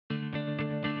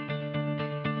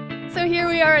So here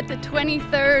we are at the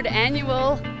 23rd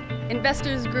annual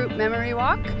Investors Group Memory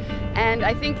Walk, and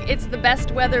I think it's the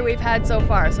best weather we've had so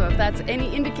far. So if that's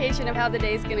any indication of how the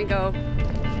day's gonna go,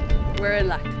 we're in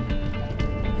luck.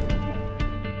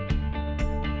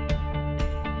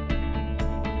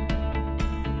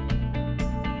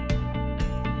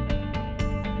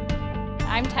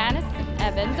 I'm Tanis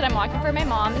Evans and I'm walking for my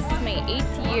mom. This is my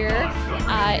 8th year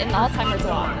in the Alzheimer's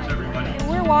Walk.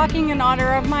 We're walking in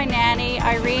honor of my nanny,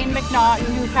 Irene McNaughton,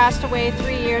 who passed away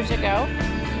 3 years ago.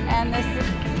 And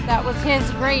that was his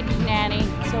great nanny.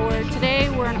 So today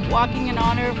we're walking in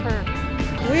honor of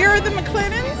her. We are the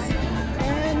McLennans.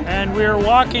 And we're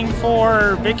walking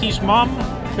for Vicky's mom,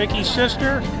 Vicky's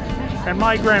sister, and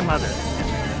my grandmother.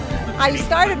 I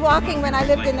started walking when I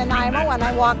lived in Nanaimo, and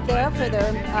I walked there for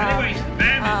their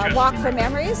Walk for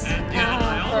Memories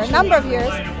for a number of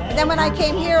years. And then when I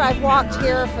came here, I've walked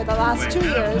here for the last 2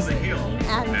 years.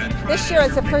 And this year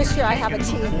is the first year I have a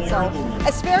team, so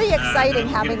it's very exciting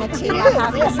having a team, I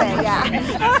have to say,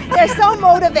 yeah. They're so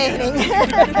motivating.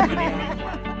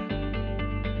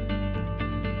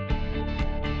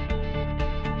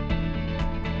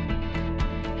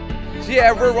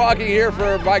 Yeah, we're walking here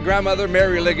for my grandmother,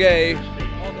 Mary Legay.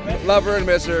 Love her and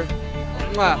miss her.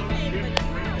 Mwah.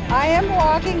 I am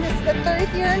walking, this is the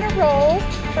 3rd year in a row,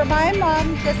 for my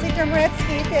mom, Jessie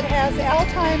Demretsky, that has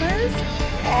Alzheimer's,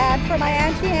 and for my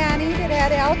Auntie Annie that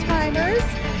had Alzheimer's,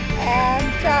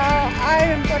 and I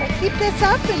am going to keep this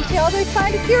up until they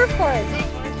find a cure for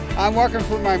it. I'm walking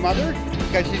for my mother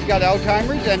because she's got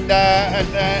Alzheimer's, and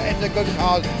it's a good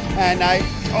cause, and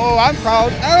I'm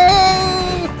proud.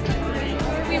 Oh!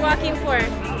 What are we walking for?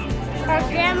 Our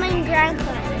grandma and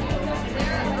grandpa.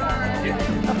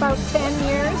 About 10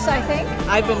 years, I think.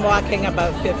 I've been walking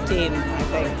about 15, I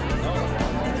think.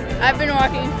 I've been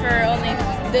walking for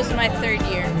this is my 3rd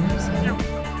year.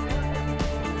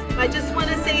 I just want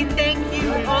to say thank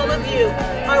you, all of you,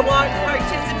 our walk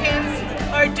participants,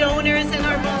 our donors, and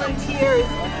our volunteers.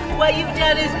 What you've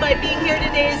done is, by being here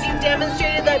today, is you've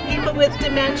demonstrated that people with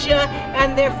dementia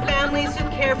and their families who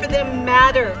care for them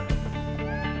matter.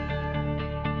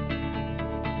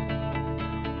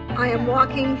 I am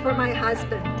walking for my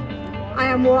husband. I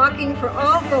am walking for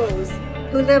all those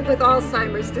who live with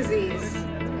Alzheimer's disease,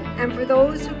 and for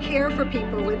those who care for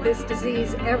people with this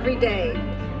disease every day.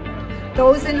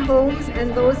 Those in homes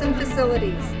and those in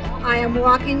facilities. I am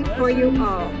walking for you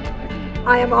all.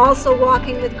 I am also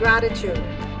walking with gratitude.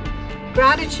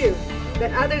 Gratitude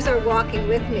that others are walking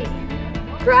with me.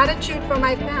 Gratitude for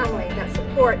my family that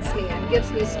supports me and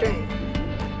gives me strength.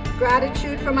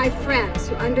 Gratitude for my friends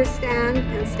who understand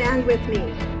and stand with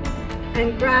me.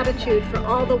 And gratitude for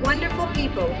all the wonderful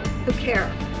people who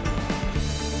care.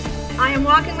 I am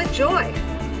walking with joy.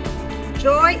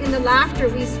 Joy in the laughter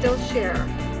we still share.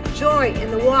 Joy in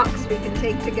the walks we can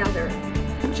take together.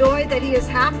 Joy that he is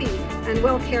happy and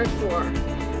well cared for.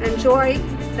 And joy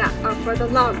for the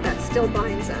love that still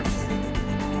binds us.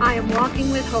 I am walking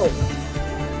with hope.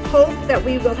 Hope that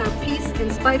we will have peace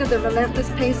in spite of the relentless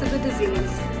pace of the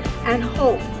disease. And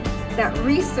hope that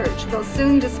research will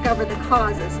soon discover the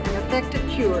causes and effective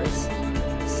cures.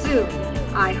 Soon,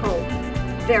 I hope.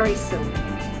 Very soon.